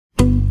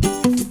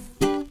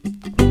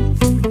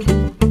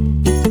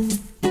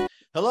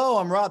Hello,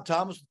 I'm Rob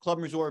Thomas with Club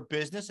Resort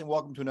Business, and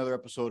welcome to another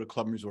episode of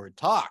Club Resort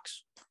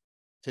Talks.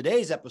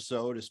 Today's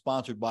episode is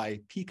sponsored by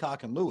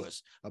Peacock and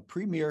Lewis, a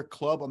premier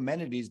club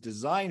amenities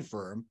design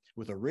firm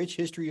with a rich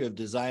history of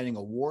designing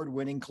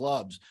award-winning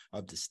clubs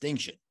of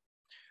distinction.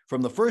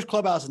 From the first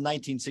clubhouse in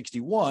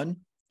 1961,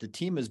 the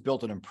team has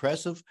built an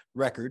impressive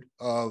record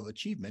of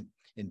achievement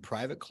in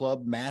private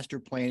club master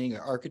planning,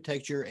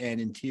 architecture, and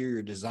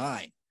interior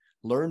design.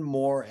 Learn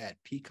more at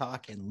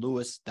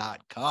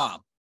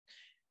peacockandlewis.com.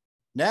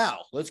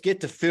 Now, let's get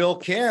to Phil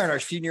Caron, our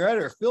senior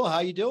editor. Phil, how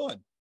you doing?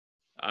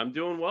 I'm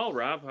doing well,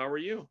 Rob. How are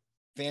you?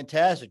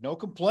 Fantastic. No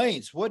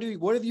complaints. What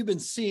have you been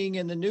seeing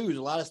in the news?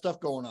 A lot of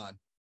stuff going on.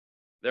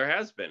 There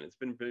has been. It's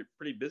been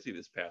pretty busy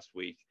this past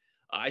week.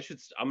 I'm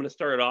going to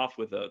start it off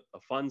with a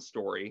fun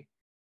story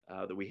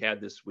that we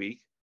had this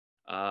week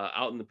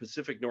out in the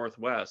Pacific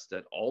Northwest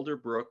at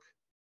Alderbrook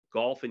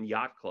Golf and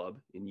Yacht Club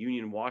in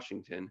Union,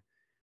 Washington.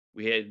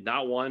 We had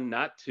not one,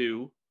 not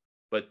two,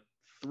 but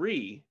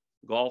three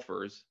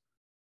golfers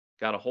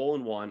got a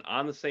hole-in-one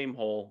on the same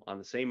hole on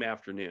the same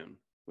afternoon,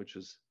 which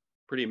was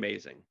pretty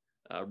amazing.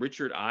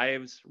 Richard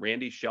Ives,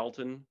 Randy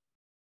Shelton,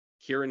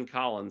 Kieran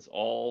Collins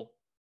all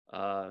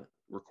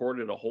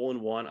recorded a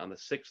hole-in-one on the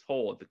sixth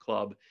hole at the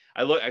club.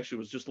 I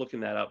was just looking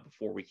that up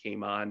before we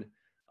came on.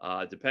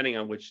 Depending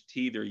on which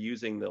tee they're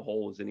using, the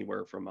hole is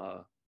anywhere from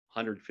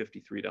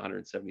 153 to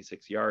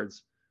 176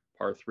 yards,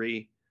 par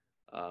three.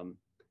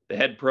 The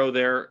head pro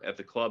there at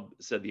the club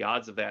said the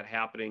odds of that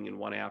happening in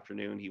one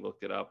afternoon, he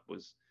looked it up,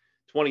 was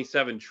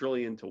 27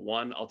 trillion to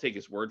 1. I'll take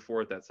his word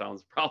for it. That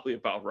sounds probably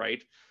about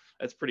right.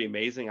 That's pretty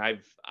amazing. I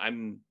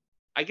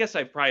guess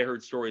I've probably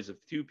heard stories of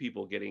two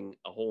people getting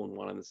a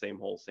hole-in-one on the same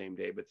hole same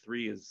day, but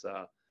three is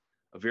a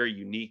very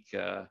unique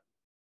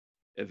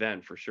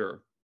event for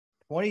sure.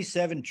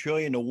 27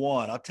 trillion to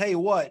 1. I'll tell you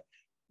what.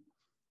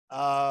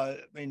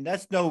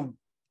 That's no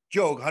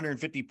joke.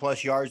 150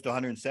 plus yards to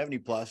 170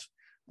 plus.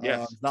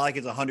 Yes. It's not like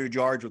it's 100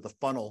 yards with a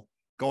funnel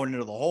going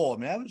into the hole. I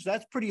mean,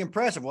 that's pretty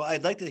impressive. Well,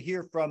 I'd like to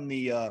hear from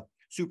the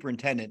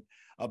superintendent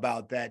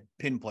about that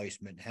pin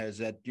placement. Has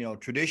that,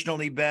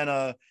 traditionally been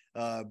a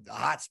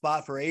hot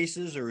spot for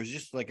aces, or is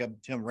just like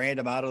some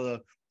random out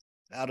of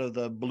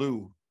the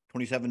blue?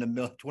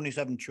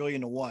 27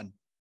 trillion to 1.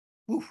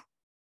 Oof.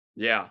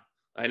 Yeah,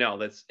 I know.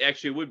 That's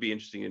actually would be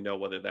interesting to know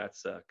whether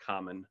that's a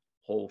common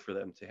hole for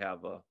them to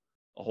have a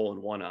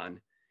hole-in-one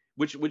on.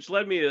 Which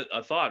led me to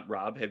a thought,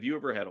 Rob. Have you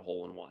ever had a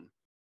hole-in-one?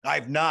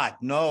 I've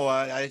not. No,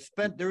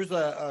 there was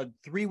a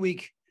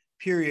 3-week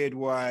period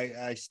where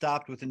I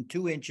stopped within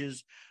 2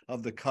 inches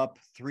of the cup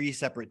 3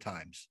 separate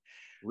times.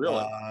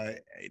 Really?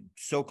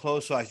 So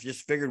close. So I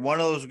just figured one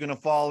of those was going to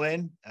fall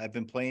in. I've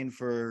been playing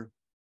for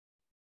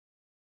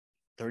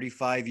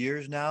 35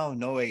 years now.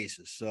 No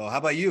aces. So how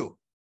about you?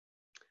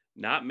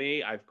 Not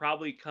me. I've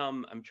probably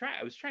come.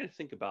 I was trying to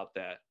think about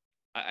that.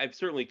 I've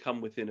certainly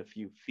come within a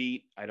few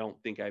feet. I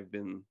don't think I've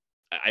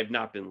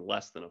not been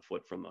less than a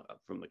foot from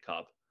the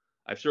cup.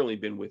 I've certainly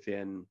been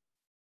within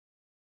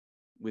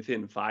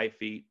 5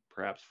 feet,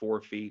 perhaps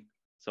 4 feet,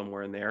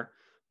 somewhere in there.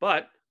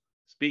 But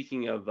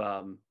speaking of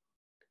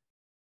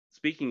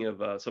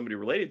somebody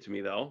related to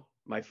me, though,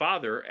 my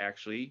father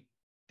actually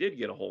did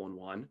get a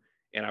hole-in-one,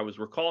 and I was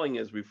recalling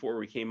as before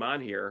we came on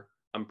here,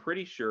 I'm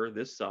pretty sure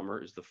this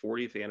summer is the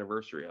 40th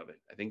anniversary of it.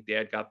 I think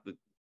Dad got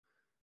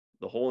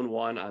the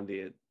hole-in-one on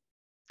the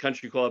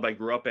country club I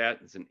grew up at.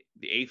 It's in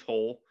the 8th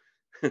hole.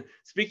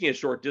 Speaking of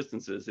short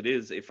distances, it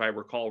is, if I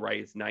recall right,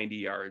 it's 90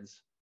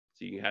 yards.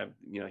 So you have,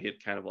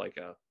 hit kind of like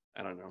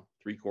I don't know,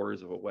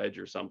 3/4 of a wedge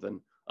or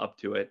something up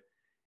to it.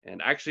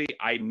 And actually,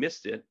 I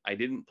missed it. I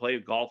didn't play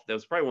golf. That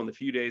was probably one of the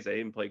few days I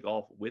didn't play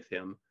golf with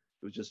him.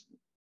 It was just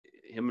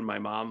him and my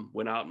mom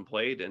went out and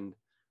played. And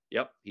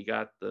yep, he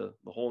got the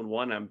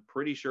hole-in-one. I'm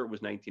pretty sure it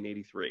was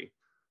 1983.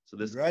 So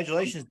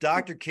Congratulations,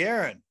 Dr.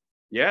 Caron.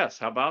 Yes,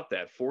 how about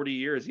that? 40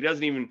 years. He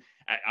doesn't even,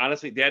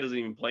 honestly, Dad doesn't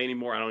even play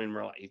anymore. I don't even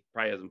realize, he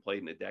probably hasn't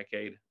played in a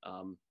decade.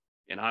 And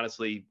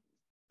honestly,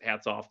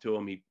 hats off to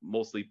him. He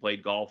mostly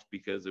played golf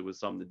because it was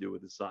something to do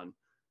with his son,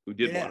 who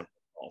did want to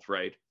play golf,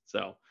 right?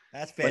 So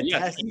that's fantastic.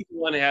 Yes, he's the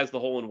one that has the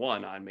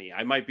hole-in-one on me.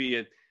 I might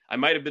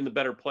have been the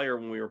better player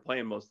when we were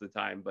playing most of the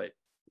time, but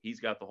he's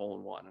got the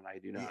hole-in-one and I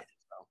do not.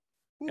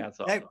 So hats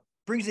off. That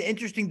brings an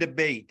interesting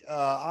debate.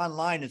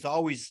 Online is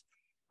always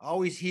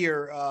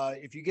here.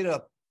 If you get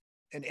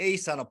an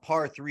ace on a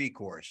par 3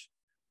 course,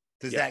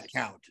 does that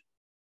count?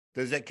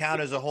 Does that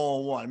count as a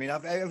hole-in-one? I mean,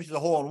 obviously it's a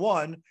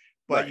hole-in-one,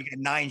 but you get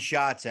 9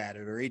 shots at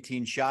it or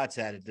 18 shots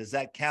at it. Does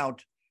that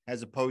count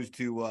as opposed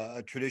to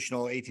a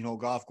traditional 18-hole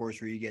golf course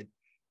where you get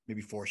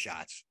maybe 4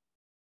 shots?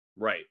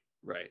 Right.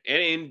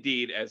 And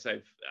indeed, as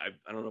I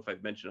don't know if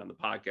I've mentioned on the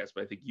podcast,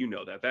 but I think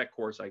that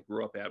course I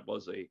grew up at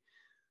was a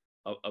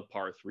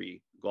par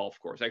 3 golf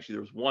course. Actually,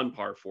 there was one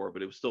par 4,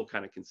 but it was still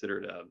kind of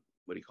considered a,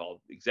 what do you call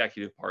it,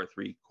 executive par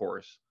 3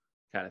 course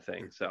kind of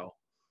thing. So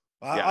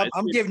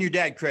I'm giving your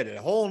dad credit.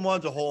 A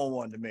hole-in-one's a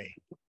hole-in-one to me.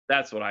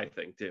 That's what I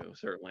think too,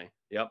 certainly.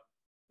 Yep.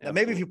 Now,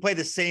 maybe if you play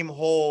the same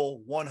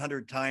hole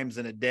 100 times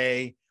in a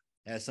day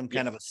as some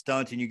kind of a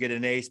stunt and you get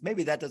an ace,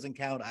 maybe that doesn't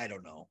count. I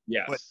don't know.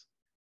 Yes.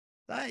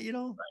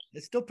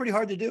 It's still pretty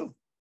hard to do.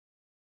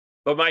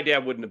 But my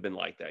dad wouldn't have been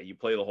like that. You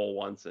play the hole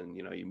once and,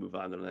 you move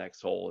on to the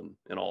next hole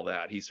and all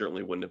that. He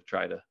certainly wouldn't have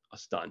tried a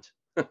stunt.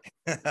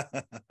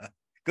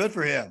 Good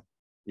for him.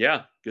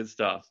 Yeah, good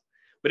stuff.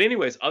 But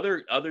anyways,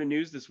 other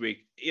news this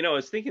week, I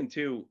was thinking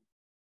too,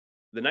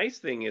 the nice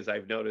thing is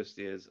I'm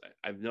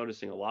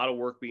noticing a lot of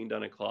work being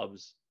done at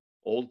clubs,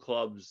 old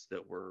clubs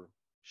that were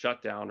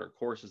shut down or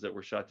courses that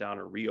were shut down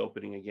or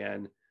reopening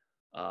again.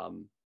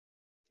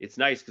 It's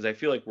nice because I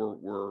feel like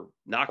we're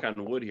knock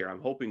on wood here.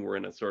 I'm hoping we're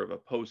in a sort of a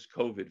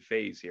post-COVID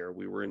phase here.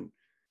 We were in,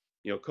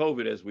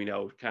 COVID, as we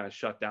know, kind of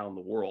shut down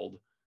the world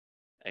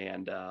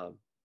and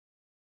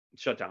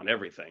shut down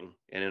everything.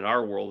 And in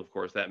our world, of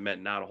course, that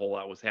meant not a whole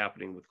lot was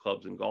happening with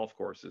clubs and golf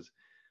courses.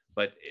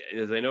 But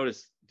as I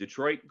noticed,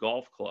 Detroit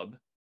Golf Club,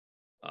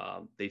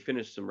 they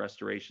finished some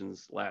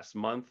restorations last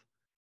month,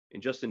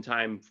 and just in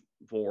time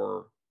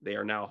they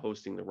are now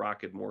hosting the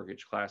Rocket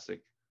Mortgage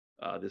Classic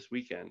this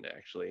weekend,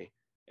 actually,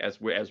 as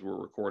we're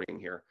recording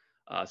here.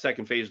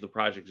 Second phase of the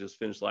project just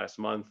finished last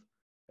month.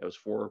 It was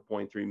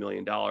 $4.3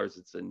 million.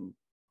 It's a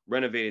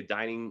renovated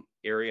dining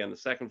area on the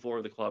second floor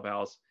of the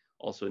clubhouse,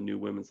 also a new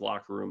women's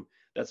locker room.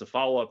 That's a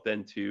follow-up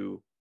then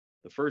to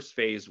the first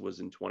phase was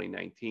in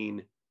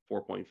 2019,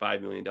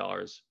 $4.5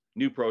 million.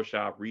 New pro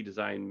shop,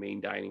 redesigned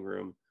main dining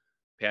room,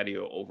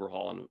 patio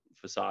overhaul, and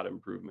facade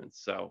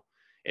improvements. So,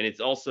 and it's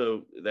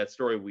also that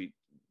story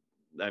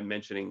I'm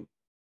mentioning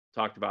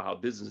talked about how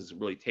business has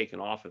really taken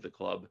off at the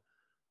club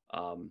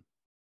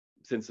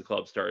since the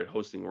club started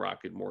hosting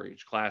Rocket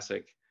Mortgage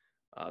Classic.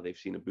 They've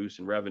seen a boost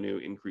in revenue,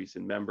 increase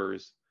in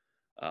members.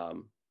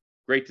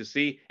 Great to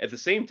see. At the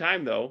same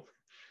time, though,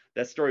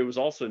 that story was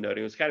also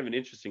noting, it was kind of an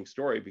interesting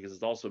story because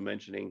it's also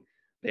mentioning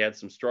they had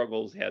some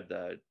struggles, had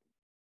the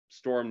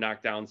storm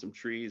knock down some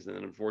trees, and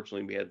then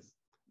unfortunately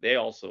they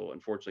also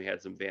unfortunately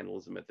had some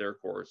vandalism at their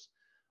course,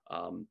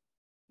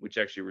 which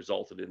actually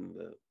resulted in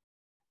the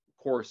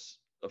course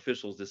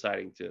officials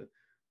deciding to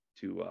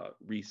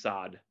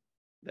resod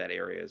that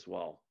area as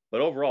well.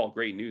 But overall,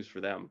 great news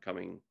for them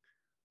coming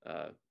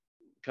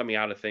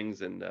out of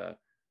things and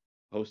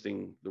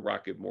hosting the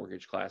Rocket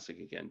Mortgage Classic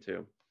again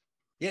too.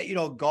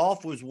 Yeah,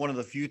 golf was one of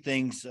the few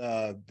things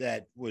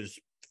that was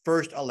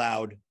first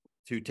allowed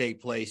to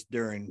take place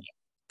during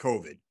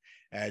COVID,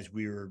 as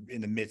we were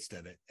in the midst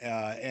of it.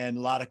 And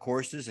a lot of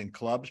courses and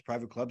clubs,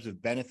 private clubs,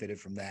 have benefited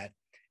from that.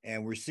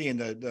 And we're seeing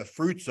the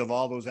fruits of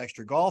all those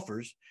extra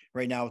golfers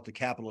right now with the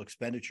capital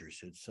expenditures.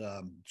 It's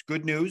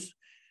good news.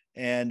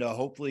 And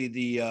hopefully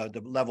the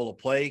level of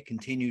play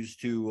continues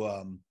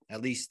to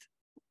at least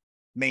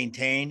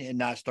maintain and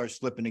not start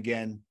slipping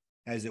again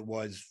as it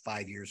was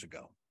 5 years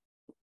ago.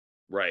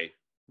 Right.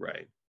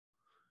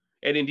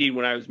 And indeed,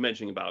 when I was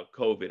mentioning about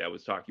COVID, I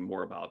was talking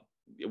more about,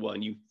 well,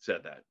 and you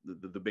said that,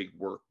 the big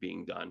work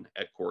being done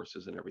at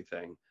courses and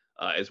everything.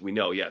 As we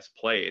know, yes,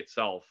 play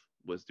itself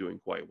was doing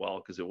quite well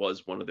because it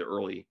was one of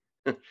the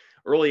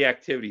early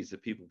activities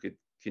that people could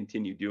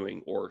continue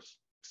doing or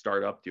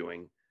start up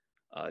doing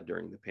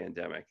during the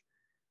pandemic.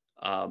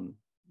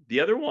 The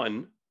other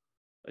one,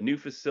 a new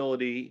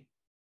facility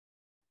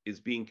is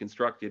being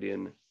constructed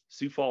in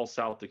Sioux Falls,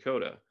 South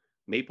Dakota,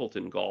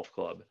 Mapleton Golf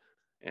Club.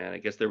 And I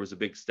guess there was a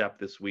big step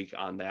this week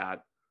on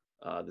that.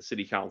 The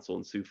city council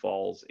in Sioux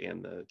Falls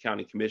and the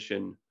county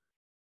commission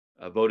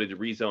voted to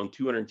rezone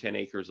 210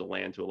 acres of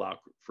land to allow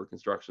for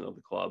construction of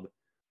the club.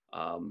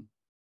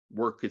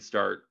 Work could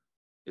start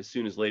as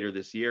soon as later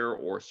this year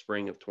or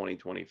spring of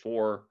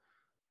 2024.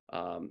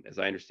 As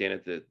I understand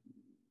it, that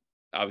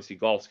obviously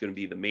golf is going to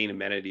be the main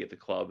amenity at the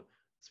club.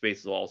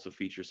 Spaces will also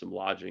feature some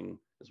lodging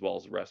as well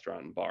as a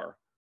restaurant and bar.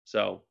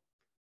 So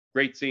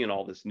great seeing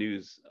all this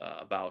news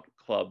about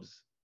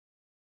clubs,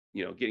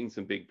 getting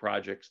some big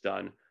projects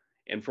done.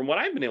 And from what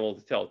I've been able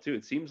to tell too,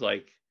 it seems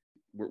like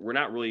we're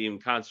not really even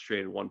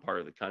concentrated in one part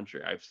of the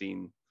country. I've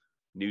seen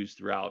news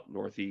throughout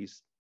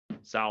Northeast,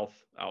 South,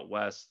 out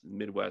West,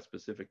 Midwest,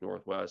 Pacific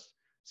Northwest.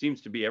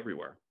 Seems to be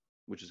everywhere,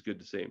 which is good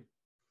to see.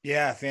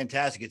 Yeah,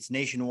 fantastic. It's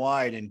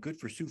nationwide and good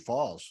for Sioux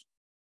Falls.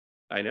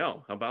 I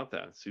know. How about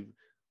that?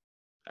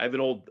 I have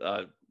an old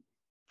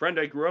friend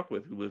I grew up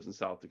with who lives in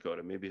South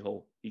Dakota. Maybe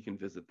he can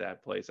visit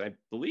that place. I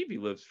believe he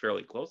lives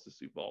fairly close to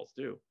Sioux Falls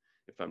too,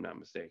 if I'm not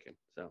mistaken.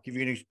 So give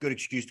you a good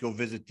excuse to go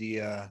visit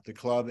the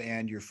club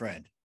and your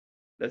friend.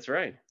 That's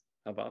right.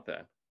 How about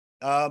that?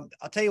 I'll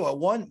tell you what.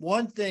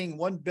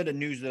 One bit of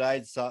news that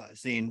I'd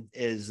seen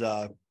is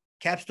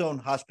Capstone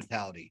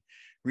Hospitality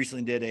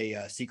recently did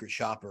a secret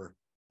shopper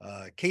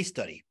case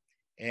study,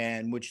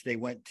 and which they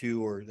went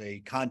to, or they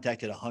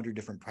contacted 100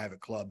 different private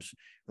clubs,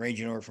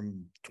 ranging over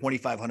from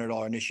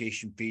 $2,500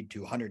 initiation fee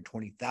to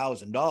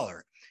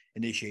 $120,000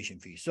 initiation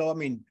fee. So I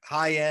mean,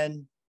 high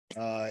end,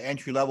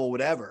 entry level,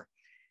 whatever.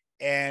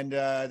 And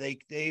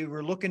they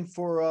were looking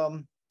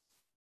for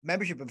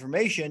membership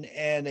information,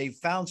 and they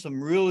found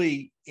some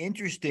really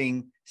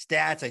interesting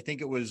stats. I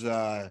think it was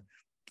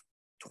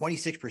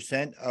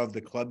 26% of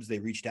the clubs they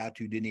reached out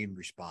to didn't even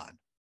respond,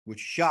 which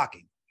is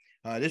shocking.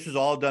 This was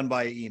all done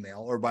by email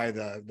or by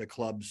the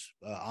club's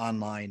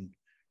online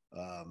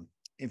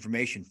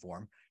information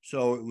form.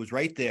 So it was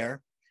right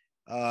there.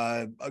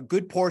 A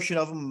good portion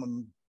of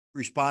them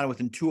responded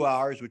within 2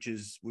 hours, which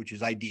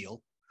is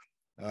ideal.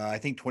 I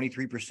think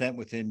 23%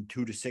 within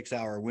 2 to 6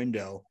 hour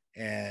window,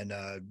 and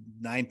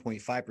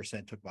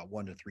 9.5% took about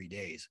 1 to 3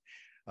 days.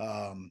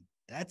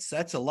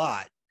 That's a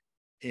lot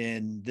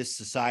in this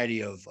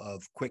society of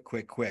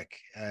quick,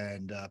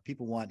 and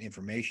people want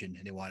information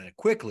and they want it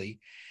quickly.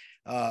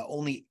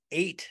 Only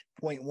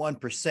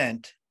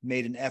 8.1%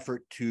 made an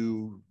effort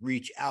to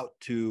reach out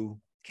to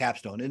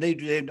Capstone, and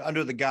they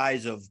under the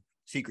guise of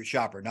secret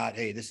shopper, not,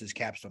 hey, this is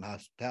Capstone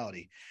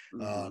Hospitality.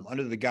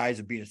 Under the guise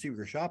of being a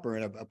secret shopper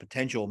and a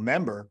potential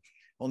member,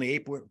 only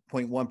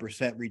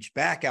 8.1% reached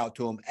back out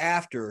to them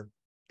after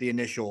the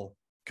initial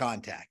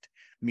contact,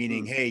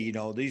 meaning, hey, you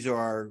know, these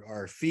are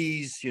our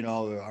fees, you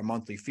know, our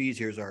monthly fees.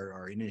 Here's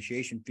our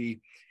initiation fee.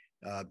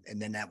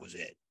 And then that was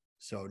it.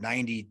 So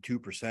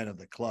 92% of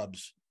the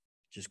clubs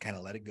just kind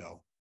of let it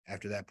go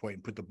after that point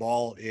and put the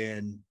ball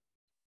in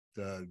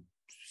the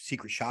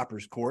secret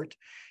shopper's court.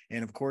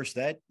 And of course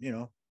that, you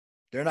know,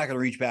 they're not going to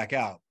reach back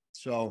out.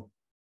 So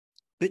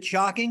bit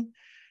shocking.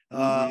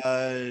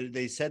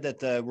 They said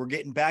that we're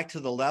getting back to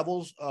the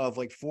levels of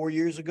like 4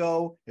 years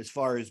ago as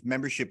far as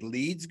membership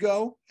leads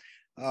go.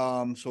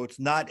 So it's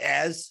not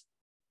as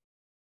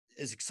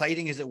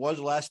exciting as it was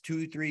the last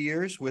 2-3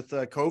 years with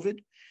COVID.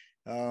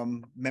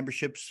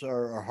 Memberships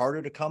are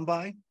harder to come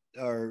by,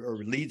 or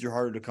leads are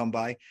harder to come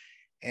by.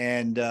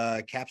 And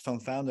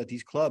Capstone found that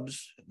these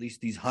clubs, at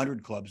least these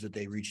 100 clubs that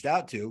they reached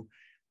out to,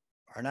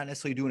 are not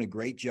necessarily doing a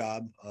great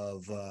job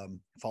of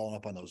following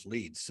up on those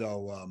leads.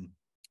 So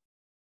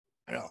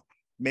I don't know,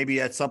 maybe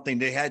that's something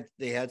they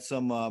had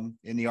some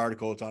in the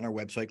article. It's on our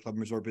website,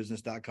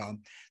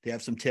 clubresortbusiness.com. They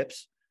have some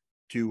tips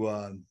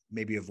to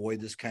maybe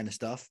avoid this kind of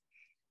stuff.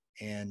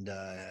 And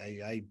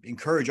I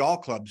encourage all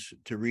clubs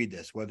to read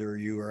this, whether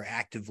you are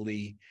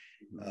actively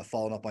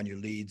following up on your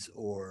leads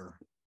or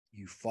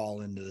you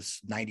fall into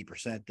this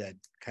 90% that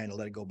kind of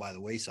let it go by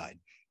the wayside.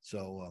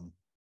 So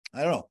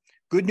I don't know.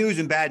 Good news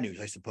and bad news,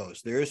 I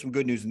suppose. There is some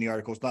good news in the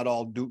article. It's not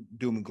all doom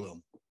and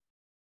gloom.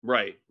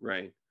 Right.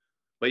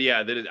 But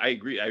yeah, I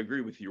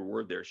agree with your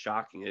word there.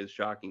 Shocking. It is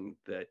shocking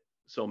that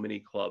so many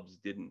clubs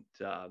didn't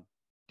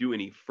do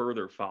any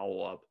further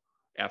follow-up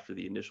after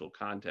the initial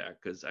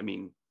contact. Because, I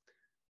mean,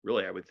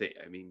 really, I would think,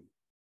 I mean,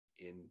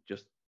 in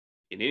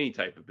any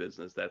type of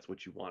business, that's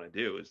what you want to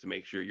do, is to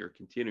make sure you're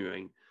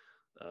continuing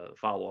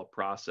follow-up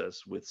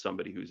process with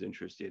somebody who's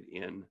interested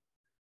in,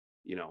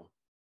 you know,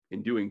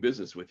 in doing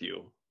business with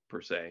you,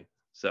 per se.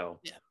 So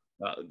yeah.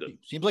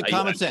 Seems like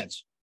common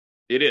sense.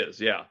 It is,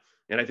 yeah.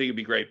 And I think it'd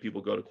be great.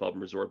 People go to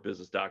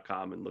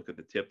clubandresortbusiness.com and look at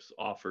the tips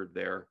offered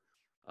there.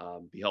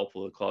 Be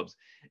helpful to clubs.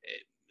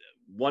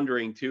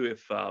 Wondering too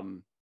if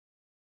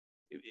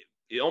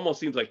it almost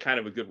seems like kind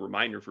of a good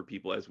reminder for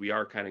people, as we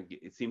are kind of,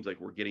 it seems like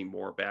we're getting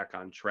more back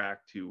on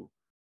track to,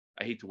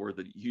 I hate to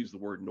use the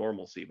word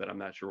normalcy, but I'm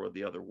not sure what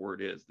the other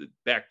word is, that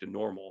back to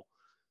normal,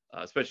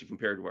 especially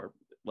compared to our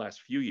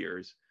last few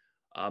years,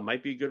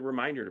 might be a good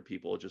reminder to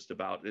people just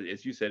about,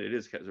 as you said, it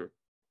is kind of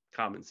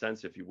common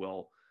sense, if you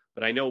will.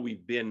 But I know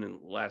we've been in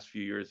the last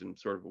few years in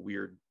sort of a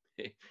weird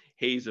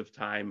haze of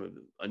time of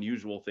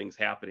unusual things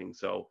happening.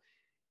 So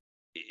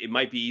it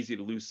might be easy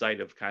to lose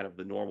sight of kind of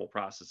the normal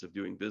process of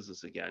doing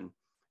business again.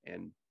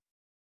 And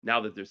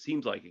now that there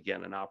seems like,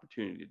 again, an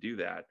opportunity to do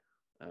that,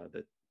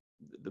 that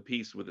the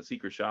piece with the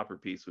secret shopper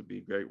piece would be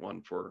a great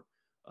one for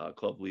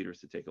club leaders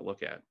to take a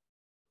look at.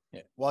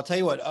 Yeah. Well, I'll tell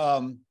you what,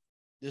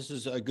 this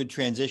is a good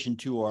transition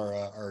to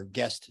our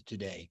guest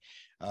today,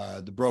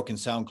 the Broken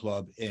Sound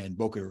Club in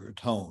Boca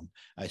Raton.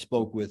 I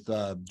spoke with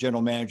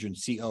General Manager and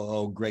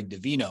COO Greg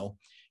Davino.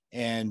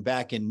 And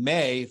back in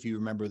May, if you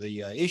remember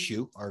the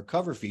issue, our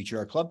club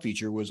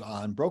feature was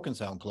on Broken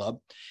Sound Club.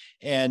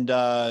 And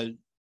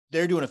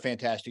they're doing a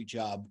fantastic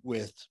job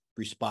with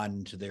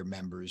responding to their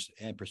members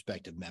and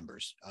prospective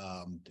members.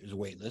 There's a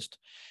wait list,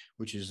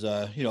 which is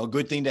a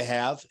good thing to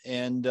have.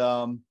 And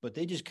but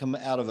they just come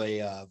out of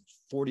a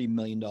 $40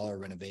 million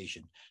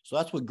renovation. So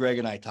that's what Greg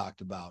and I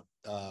talked about.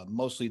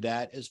 Mostly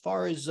that, as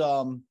far as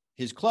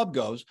his club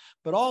goes,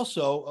 but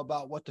also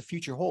about what the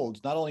future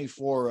holds, not only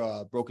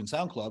for Broken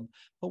Sound Club,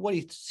 but what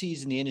he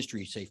sees in the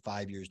industry, say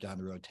 5 years down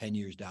the road, 10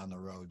 years down the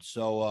road.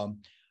 So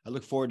I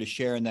look forward to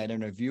sharing that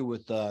interview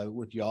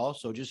with y'all.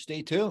 So just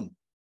stay tuned.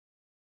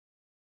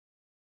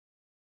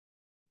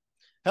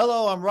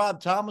 Hello, I'm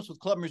Rob Thomas with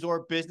Club and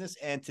Resort Business,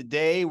 and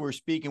today we're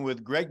speaking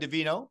with Greg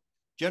Davino,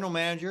 General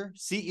Manager,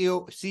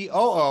 CEO,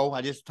 COO.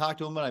 I just talked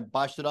to him and I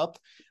botched it up.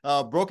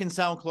 Broken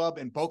Sound Club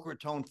in Boca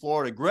Raton,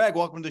 Florida. Greg,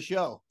 welcome to the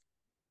show.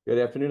 Good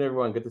afternoon,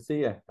 everyone. Good to see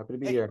you. Happy to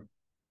be here.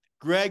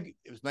 Greg,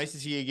 it was nice to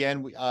see you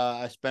again.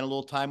 I spent a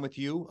little time with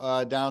you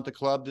down at the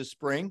club this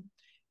spring,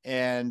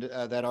 and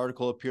that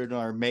article appeared in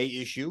our May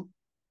issue.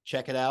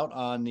 Check it out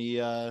on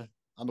the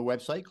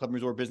website,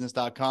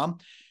 clubandresortbusiness.com.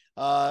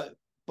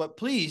 But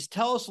please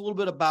tell us a little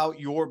bit about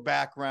your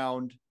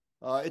background.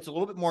 It's a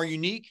little bit more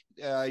unique.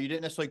 You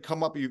didn't necessarily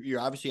come up, you're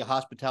obviously a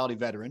hospitality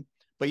veteran,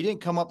 but you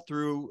didn't come up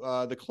through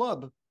the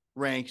club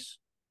ranks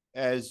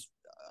as,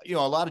 a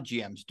lot of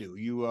GMs do.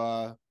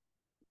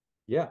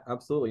 Yeah,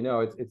 absolutely. No,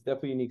 it's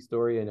definitely a unique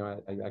story. I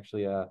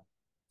actually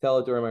tell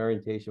it during my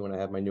orientation when I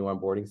have my new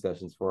onboarding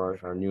sessions for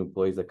our new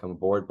employees that come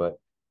aboard. But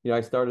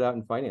I started out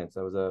in finance.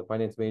 I was a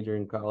finance major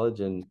in college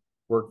and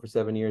worked for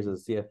 7 years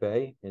as a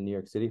CFA in New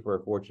York City for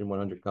a Fortune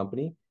 100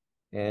 company.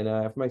 And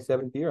after my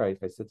seventh year,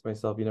 I said to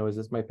myself, is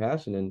this my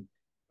passion? And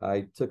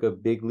I took a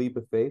big leap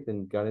of faith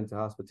and got into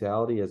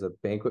hospitality as a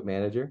banquet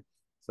manager.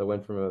 So I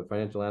went from a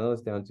financial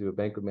analyst down to a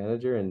banquet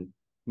manager and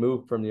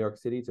moved from New York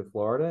City to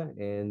Florida.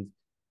 And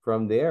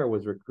from there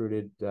was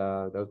recruited.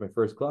 That was my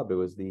first club. It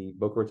was the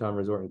Boca Raton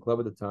Resort and Club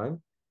at the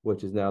time,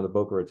 which is now the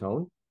Boca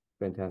Raton.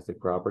 Fantastic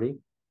property.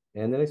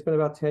 And then I spent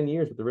about 10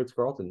 years with the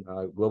Ritz-Carlton,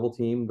 global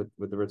team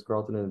with the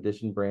Ritz-Carlton and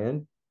Edition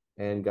brand,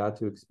 and got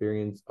to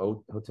experience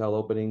hotel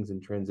openings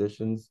and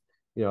transitions,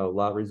 a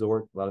lot of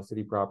resort, a lot of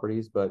city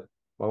properties. But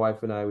my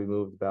wife and I, we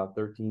moved about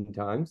 13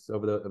 times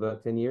over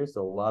about 10 years.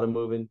 So a lot of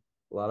moving,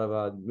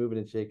 moving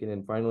and shaking.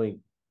 And finally,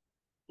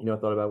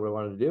 thought about what I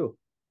wanted to do.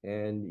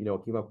 And,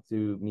 it came up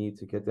to me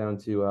to get down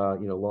to,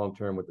 long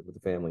term with the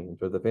family. And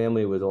for the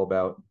family, it was all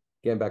about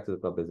getting back to the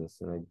club business.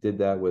 And I did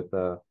that with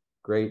a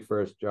great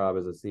first job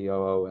as a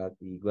COO at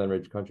the Glen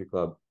Ridge Country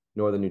Club,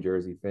 Northern New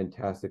Jersey.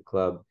 Fantastic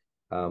club,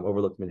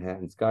 overlooked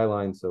Manhattan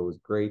skyline. So it was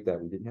great that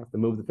we didn't have to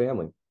move the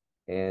family.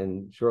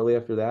 And shortly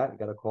after that, I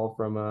got a call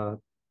from a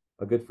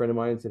good friend of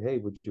mine and said, "Hey,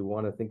 would you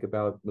want to think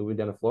about moving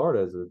down to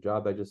Florida as a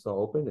job I just saw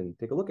open and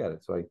take a look at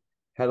it?" So I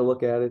had a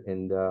look at it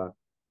and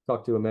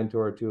talked to a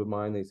mentor or two of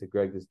mine. They said,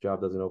 "Greg, this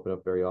job doesn't open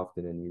up very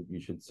often, and you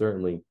should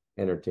certainly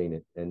entertain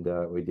it." And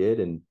we did,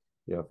 and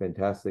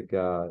fantastic,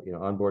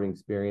 onboarding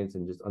experience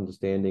and just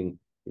understanding,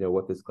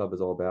 what this club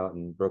is all about.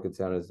 And Broken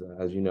Sound is,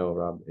 as you know,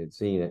 Rob, it's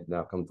seeing it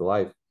now come to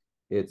life.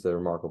 It's a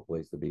remarkable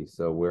place to be.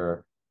 So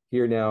we're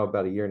here now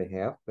about a year and a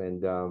half,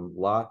 and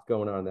lots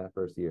going on in that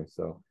first year.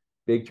 So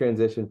big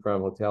transition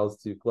from hotels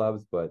to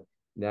clubs, but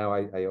now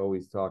I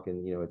always talk,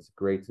 and it's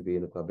great to be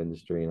in the club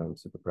industry, and I'm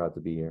super proud to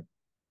be here.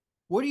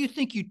 What do you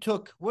think you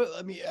took? Well,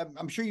 I mean,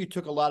 I'm sure you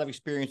took a lot of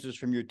experiences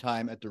from your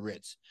time at the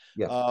Ritz.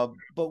 Yes.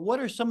 But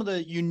what are some of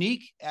the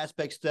unique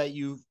aspects that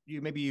you've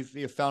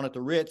found at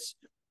the Ritz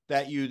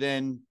that you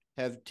then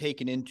have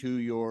taken into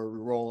your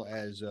role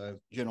as a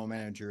general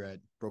manager at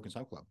Broken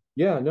Sound Club?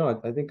 Yeah,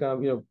 no, I think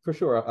for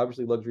sure.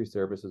 Obviously, luxury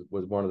services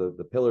was one of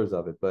the pillars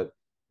of it, but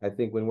I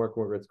think when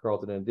working with Ritz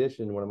Carlton, in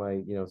addition, one of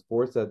my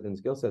sports set and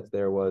skill sets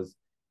there was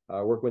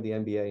working with the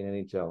NBA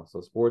and NHL. So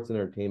sports and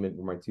entertainment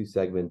were my two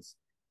segments.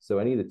 So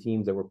any of the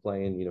teams that were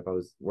playing, if I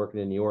was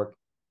working in New York,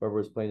 whoever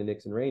was playing the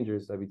Knicks and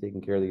Rangers, I'd be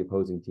taking care of the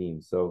opposing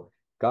team. So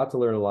got to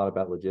learn a lot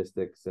about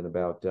logistics and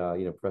about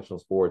professional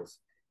sports.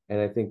 And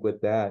I think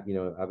with that,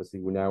 obviously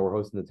we're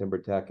hosting the Timber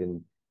Tech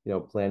and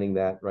planning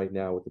that right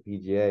now with the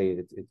PGA.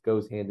 It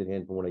goes hand in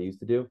hand from what I used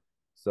to do.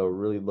 So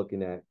really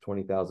looking at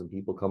 20,000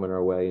 people coming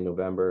our way in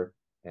November,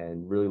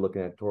 and really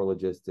looking at tour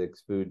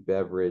logistics, food,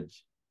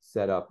 beverage,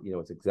 setup.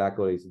 It's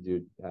exactly what I used to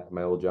do at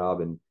my old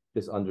job, and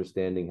just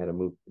understanding how to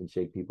move and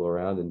shake people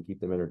around and keep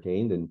them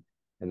entertained.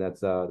 And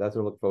that's what I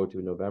look forward to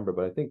in November.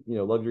 But I think,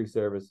 luxury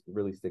service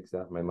really sticks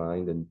out in my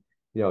mind, and,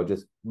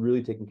 just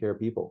really taking care of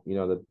people.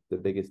 The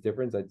biggest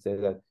difference, I'd say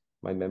that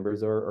my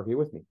members are here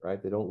with me,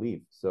 right? They don't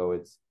leave. So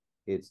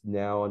it's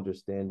now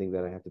understanding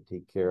that I have to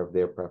take care of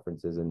their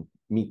preferences and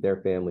meet their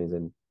families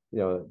and,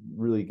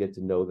 really get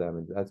to know them.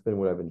 And that's been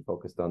what I've been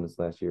focused on this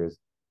last year, is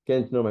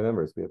getting to know my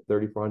members. We have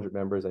 3,400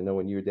 members. I know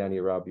when you were down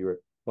here, Rob,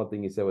 one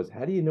thing you said was,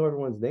 "How do you know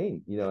everyone's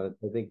name?" I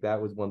think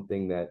that was one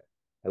thing that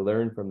I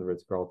learned from the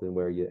Ritz-Carlton,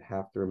 where you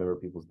have to remember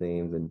people's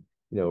names, and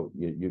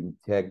you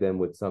tag them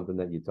with something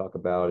that you talk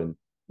about, and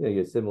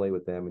you assimilate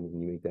with them, and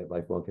you make that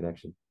lifelong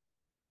connection.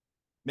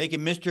 Making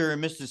Mr.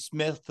 and Mrs.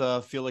 Smith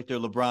feel like they're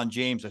LeBron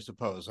James, I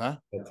suppose, huh?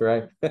 That's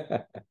right.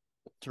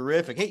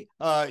 Terrific. Hey,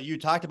 you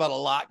talked about a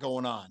lot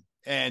going on,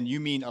 and you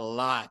mean a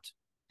lot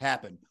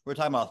happened. We're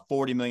talking about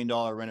 $40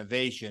 million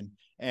renovation.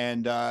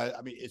 And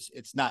I mean,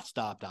 it's not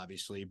stopped,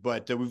 obviously,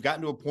 but we've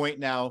gotten to a point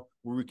now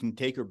where we can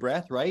take a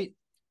breath, right?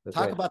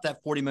 Talk right. about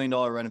that $40 million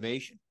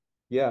renovation.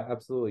 Yeah,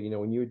 absolutely.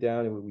 When you were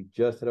down and we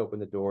just had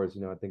opened the doors,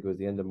 I think it was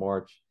the end of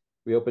March.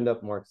 We opened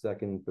up March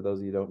 2nd. For those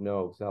of you who don't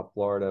know, South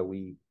Florida,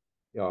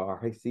 our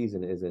high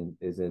season is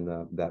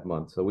in that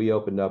month. So we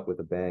opened up with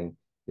a bang,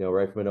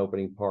 right from an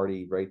opening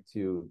party right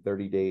to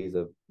 30 days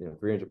of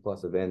 300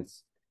 plus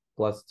events,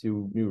 plus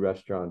 2 new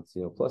restaurants,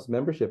 plus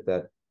membership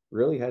that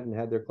really hadn't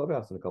had their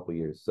clubhouse in a couple of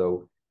years.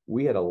 So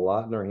we had a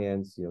lot in our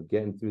hands,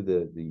 getting through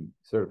the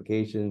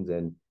certifications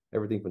and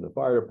everything from the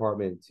fire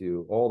department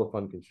to all the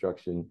fun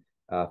construction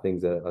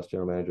things that us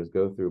general managers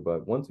go through.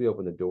 But once we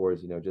opened the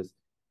doors, just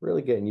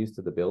really getting used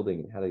to the building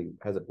and how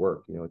does it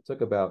work. It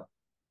took about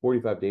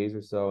 45 days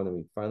or so, and then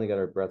we finally got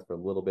our breath for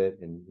a little bit,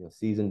 and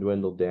season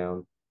dwindled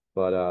down.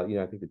 But I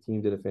think the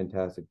team did a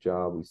fantastic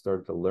job. We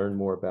started to learn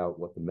more about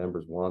what the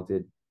members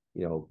wanted.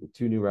 With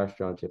 2 new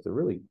restaurants, you have to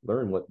really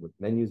learn what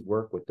menus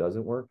work, what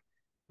doesn't work.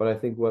 But I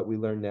think what we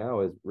learn now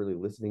is really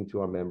listening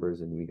to our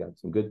members, and we got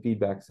some good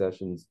feedback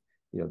sessions,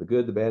 the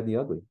good, the bad, and the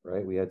ugly,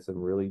 right? We had some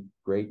really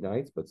great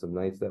nights, but some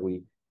nights that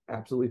we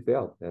absolutely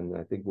failed. And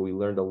I think we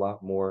learned a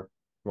lot more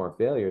from our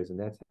failures. And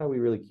that's how we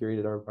really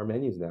curated our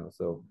menus now.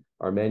 So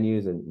our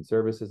menus and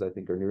services, I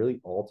think, are really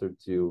altered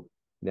to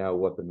now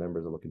what the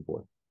members are looking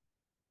for.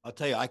 I'll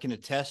tell you, I can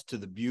attest to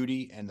the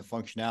beauty and the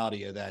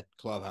functionality of that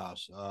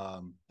clubhouse.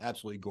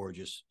 Absolutely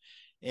gorgeous.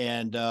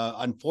 And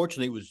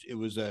unfortunately, it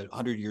was a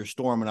 100-year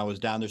storm when I was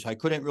down there, so I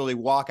couldn't really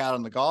walk out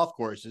on the golf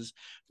courses.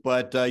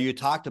 But you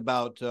talked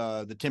about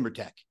the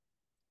TimberTech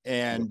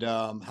and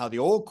how the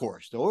old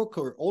course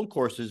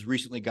has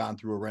recently gone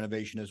through a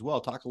renovation as well.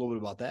 Talk a little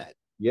bit about that.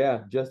 Yeah,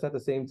 just at the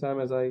same time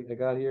as I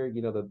got here,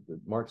 the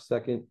March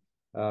 2nd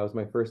was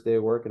my first day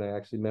of work, and I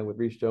actually met with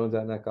Reese Jones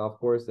out in that golf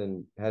course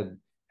and had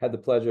the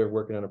pleasure of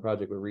working on a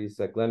project with Reese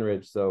at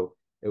Glenridge. So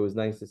it was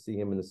nice to see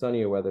him in the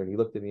sunnier weather. And he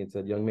looked at me and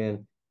said, "Young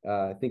man,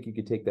 I think you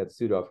could take that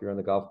suit off. You're on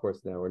the golf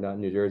course now. We're not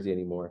in New Jersey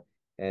anymore."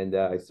 And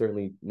I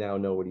certainly now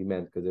know what he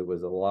meant, because it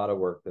was a lot of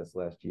work this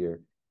last year.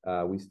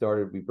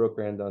 We broke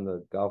ground on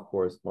the golf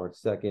course March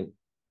 2nd,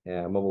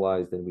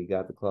 mobilized, and we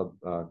got the club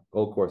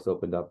old course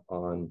opened up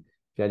on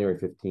January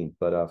 15th.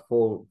 But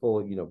full,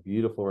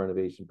 beautiful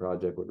renovation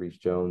project with Reese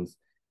Jones.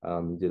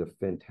 He did a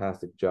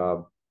fantastic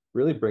job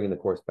really bringing the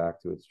course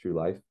back to its true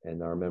life,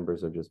 and our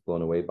members are just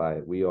blown away by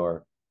it. We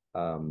are,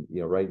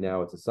 right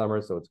now it's a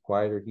summer, so it's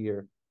quieter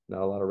here,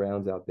 not a lot of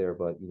rounds out there,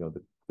 but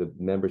the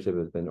membership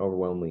has been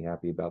overwhelmingly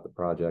happy about the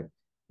project.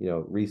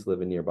 Reese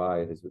living nearby,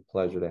 it is a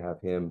pleasure to have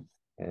him,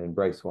 and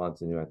Bryce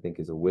Swanson, who I think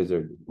is a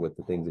wizard with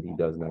the things that he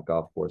does in that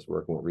golf course,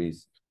 working with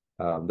Reese.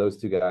 Those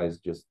two guys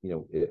just,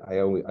 I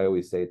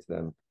always say to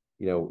them,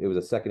 it was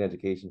a second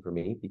education for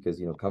me,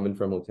 because, coming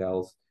from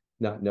hotels,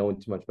 not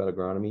knowing too much about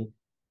agronomy,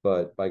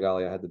 but by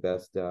golly, I had the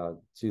best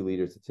two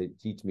leaders to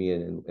teach me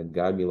and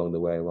guide me along the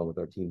way, along with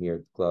our team here at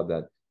the club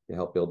that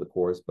helped build the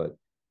course. But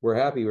we're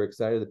happy, we're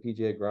excited. The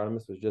PGA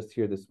agronomist was just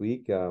here this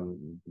week.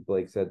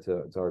 Blake said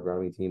to our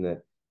agronomy team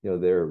that,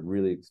 they're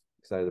really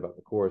excited about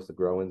the course. The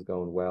growing's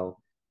going well,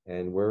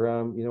 and we're,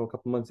 a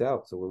couple months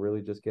out. So we're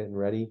really just getting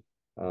ready.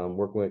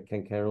 Working with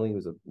Ken Kennerly,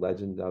 who's a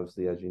legend,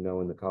 obviously, as you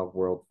know, in the golf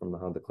world from the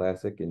Honda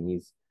Classic, and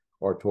he's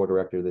our tour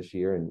director this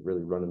year and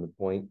really running the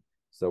point.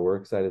 So we're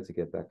excited to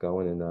get that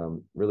going,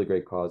 and really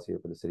great cause here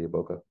for the city of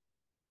Boca.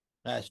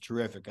 That's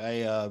terrific.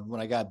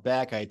 When I got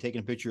back, I had taken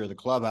a picture of the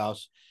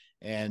clubhouse,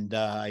 and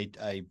I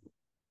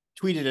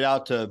tweeted it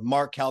out to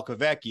Mark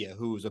Calcavecchia,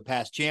 who was a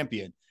past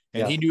champion,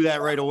 and he knew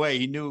that right away.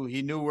 He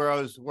knew where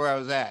I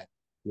was at.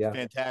 Yeah,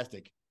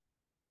 fantastic.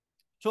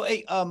 So,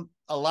 hey,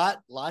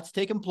 lots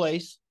taking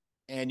place,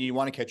 and you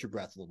want to catch your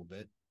breath a little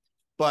bit,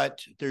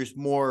 but there's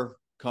more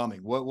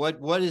coming.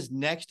 What is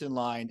next in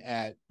line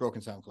at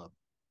Broken Sound Club?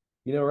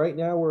 Right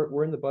now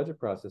we're in the budget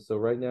process. So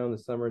right now in the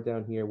summer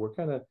down here, we're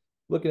kind of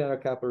looking at our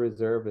capital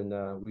reserve, and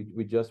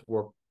we just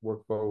worked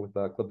forward with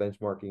club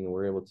benchmarking, and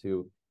we're able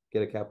to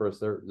get a capital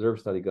reserve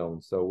study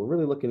going. So we're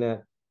really looking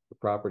at the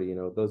property.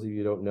 Those of you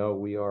who don't know,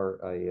 we are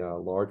a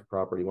large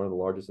property, one of the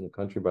largest in the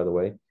country, by the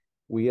way.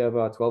 We have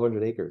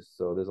 1,200 acres,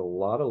 so there's a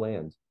lot of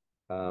land.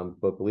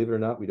 But believe it or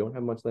not, we don't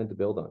have much land to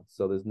build on.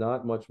 So there's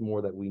not much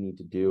more that we need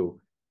to do.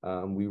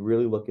 We're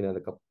really looking at a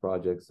couple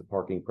projects, a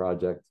parking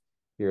project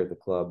here at the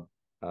club.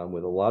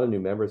 With a lot of new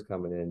members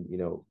coming in,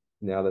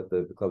 now that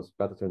the club's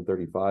about to turn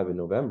 35 in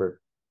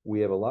November, we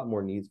have a lot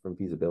more needs from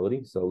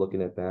feasibility. So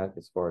looking at that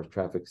as far as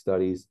traffic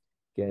studies,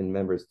 getting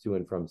members to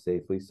and from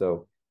safely.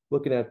 So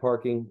looking at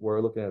parking,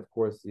 we're looking at, of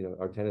course,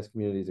 our tennis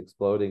community is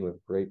exploding with a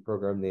great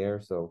program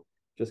there. So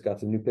just got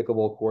some new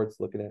pickleball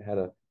courts, looking at how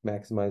to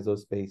maximize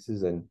those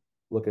spaces and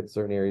look at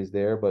certain areas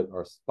there. But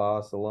our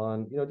spa,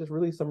 salon, just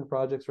really summer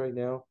projects right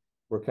now.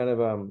 We're kind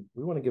of,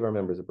 we want to give our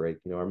members a break.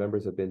 Our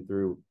members have been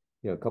through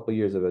a couple of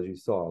years of, as you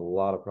saw, a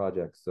lot of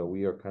projects. So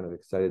we are kind of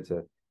excited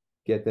to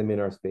get them in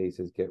our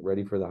spaces, get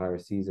ready for the higher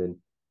season.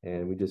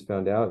 And we just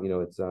found out,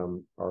 it's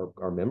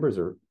our members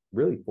are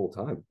really full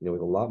time. We have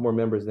a lot more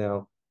members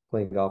now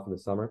playing golf in the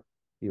summer,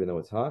 even though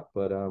it's hot.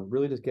 But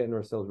really just getting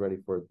ourselves ready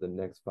for the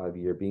next 5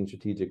 year, being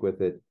strategic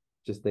with it,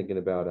 just thinking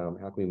about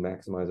how can we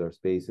maximize our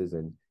spaces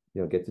and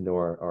get to know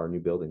our new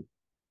building.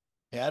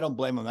 Yeah, I don't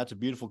blame them. That's a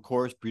beautiful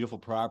course, beautiful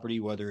property,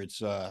 whether it's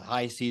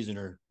high season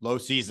or low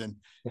season.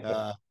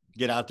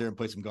 Get out there and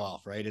play some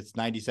golf, right? It's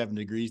 97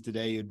 degrees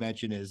today. You'd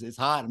mentioned it's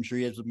hot. I'm sure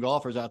you had some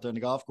golfers out there on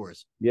the golf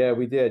course. Yeah,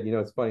 we did.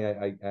 It's funny.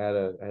 I had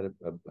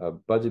a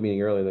budget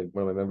meeting earlier. Like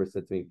one of my members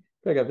said to me,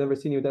 "Greg, I've never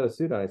seen you without a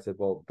suit on." I said,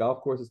 "Well,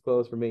 golf course is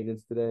closed for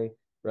maintenance today.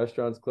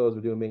 Restaurants closed.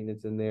 We're doing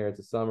maintenance in there. It's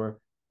a summer,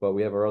 but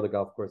we have our other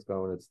golf course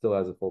going. It still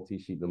has a full tee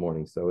sheet in the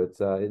morning, so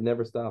it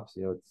never stops.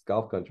 It's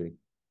golf country."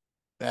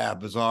 Yeah,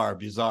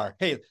 bizarre.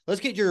 Hey,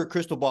 let's get your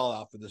crystal ball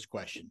out for this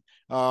question.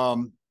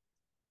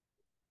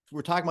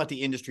 We're talking about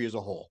the industry as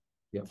a whole.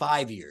 Yep.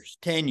 5 years,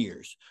 10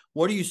 years.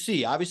 What do you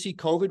see? Obviously,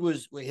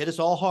 COVID hit us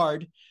all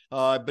hard,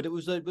 but it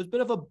was a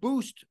bit of a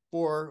boost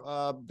for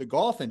the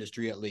golf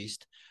industry, at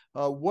least.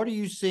 What are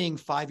you seeing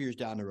 5 years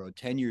down the road,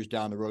 10 years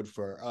down the road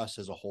for us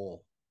as a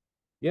whole?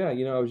 Yeah,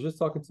 I was just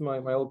talking to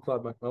my old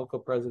club, my old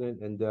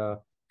co-president, and the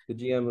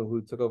GM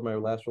who took over my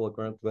last role at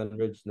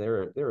Glenridge.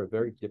 And they're a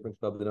very different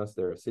club than us.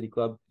 They're a city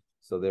club,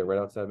 so they're right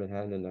outside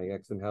Manhattan. And I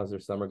asked them how's their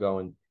summer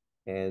going,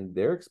 and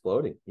they're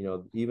exploding.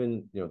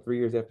 Even 3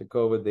 years after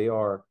COVID, they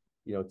are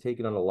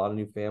taking on a lot of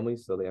new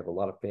families. So they have a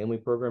lot of family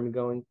programming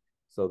going.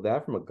 So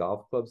that from a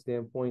golf club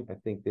standpoint, I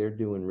think they're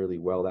doing really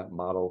well. That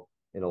model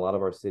in a lot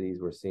of our cities,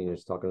 we're seeing,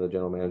 just talking to the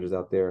general managers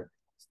out there,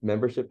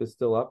 membership is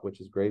still up,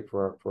 which is great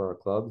for our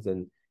clubs.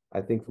 And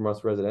I think from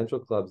us residential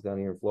clubs down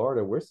here in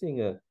Florida, we're seeing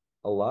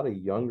a lot of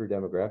younger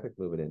demographic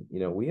moving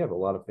in. We have a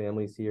lot of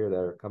families here that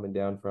are coming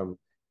down from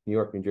New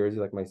York, New Jersey,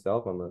 like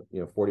myself. I'm a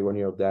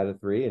 41-year-old dad of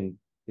three, and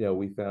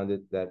we found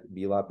it that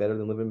be a lot better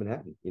than living in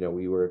Manhattan.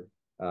 We were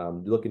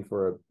looking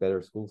for a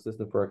better school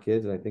system for our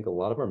kids, and I think a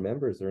lot of our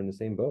members are in the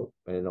same boat.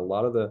 And a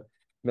lot of the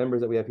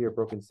members that we have here at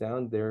Broken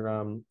Sound, they're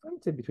I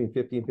would say between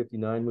 50 and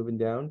 59 moving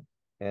down,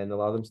 and a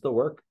lot of them still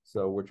work.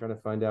 So we're trying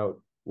to find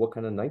out what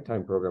kind of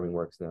nighttime programming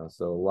works now.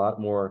 So a lot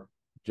more,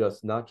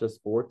 just not just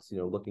sports,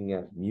 looking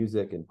at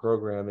music and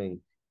programming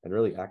and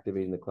really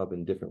activating the club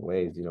in different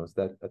ways. So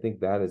that, I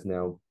think that is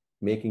now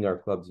making our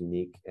clubs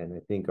unique, and I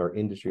think our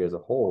industry as a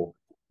whole,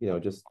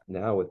 just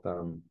now with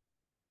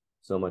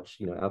so much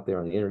out there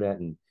on the internet,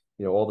 and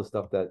all the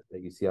stuff that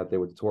you see out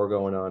there with the tour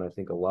going on, I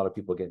think a lot of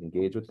people get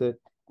engaged with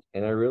it.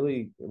 And I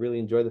really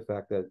enjoy the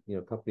fact that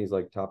companies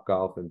like Top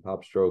Golf and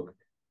Pop Stroke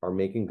are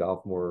making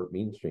golf more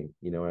mainstream.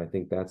 And I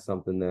think that's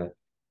something that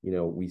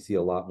we see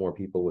a lot more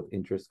people with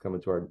interest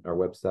coming to our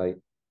website.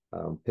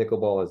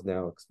 Pickleball has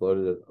now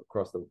exploded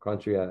across the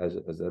country,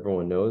 as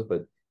everyone knows,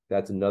 but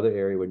that's another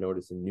area we're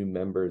noticing new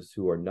members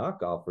who are not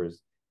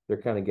golfers.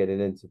 They're kind of getting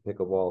into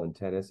pickleball and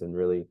tennis and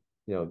really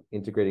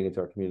integrating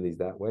into our communities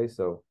that way.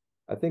 So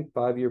I think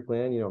 5-year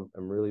plan,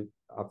 I'm really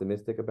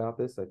optimistic about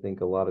this. I think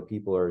a lot of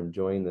people are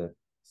enjoying the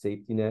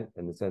safety net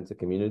and the sense of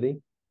community,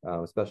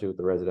 especially with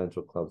the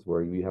residential clubs,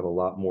 where you have a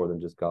lot more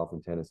than just golf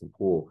and tennis and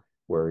pool,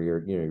 where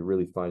you're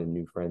really finding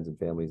new friends and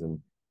families,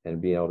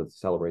 and being able to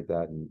celebrate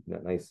that, and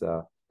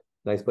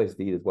nice place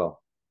to eat as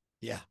well.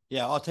 Yeah.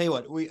 I'll tell you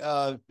what, we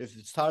if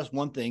it's taught us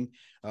one thing,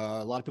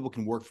 a lot of people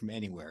can work from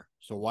anywhere.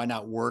 So why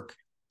not work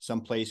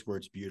someplace where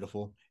it's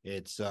beautiful?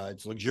 It's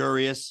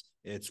luxurious.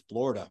 It's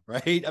Florida,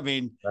 right? I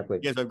mean, exactly.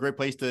 It's a great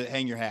place to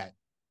hang your hat.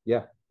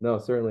 Yeah, no,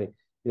 certainly.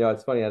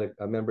 It's funny. I had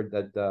a member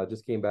that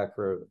just came back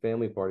for a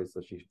family party,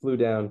 so she flew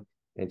down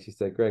and she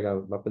said, "Greg,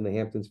 I'm up in the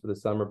Hamptons for the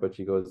summer," but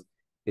she goes,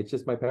 "It's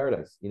just my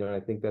paradise." And I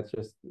think that's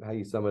just how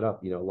you sum it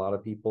up. A lot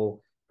of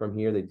people from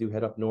here, they do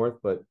head up north,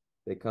 but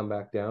they come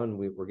back down.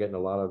 We're getting a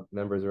lot of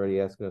members already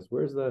asking us,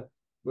 where's the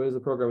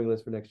programming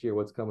list for next year?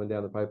 What's coming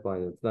down the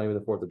pipeline? And it's not even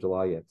the 4th of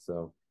July yet.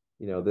 So,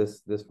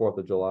 this 4th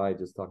of July,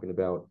 just talking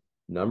about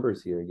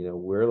numbers here,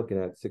 we're looking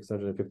at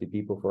 650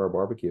 people for our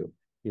barbecue.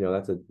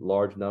 That's a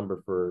large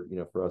number for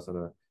us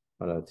on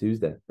a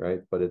Tuesday,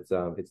 right? But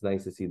it's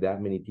nice to see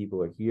that many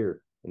people are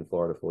here in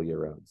Florida full year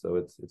round. So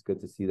it's good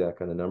to see that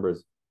kind of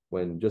numbers,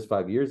 when just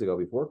 5 years ago,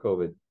 before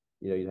COVID,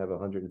 you'd have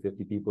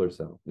 150 people or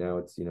so. Now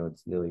it's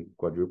it's nearly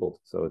quadrupled.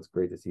 So it's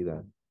great to see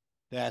that.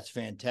 That's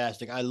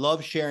fantastic. I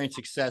love sharing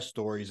success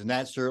stories, and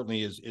that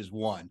certainly is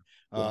one.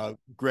 Yeah.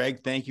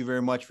 Greg, thank you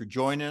very much for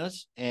joining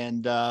us,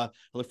 and I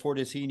look forward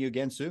to seeing you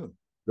again soon.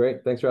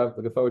 Great. Thanks, Rob.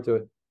 Looking forward to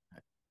it.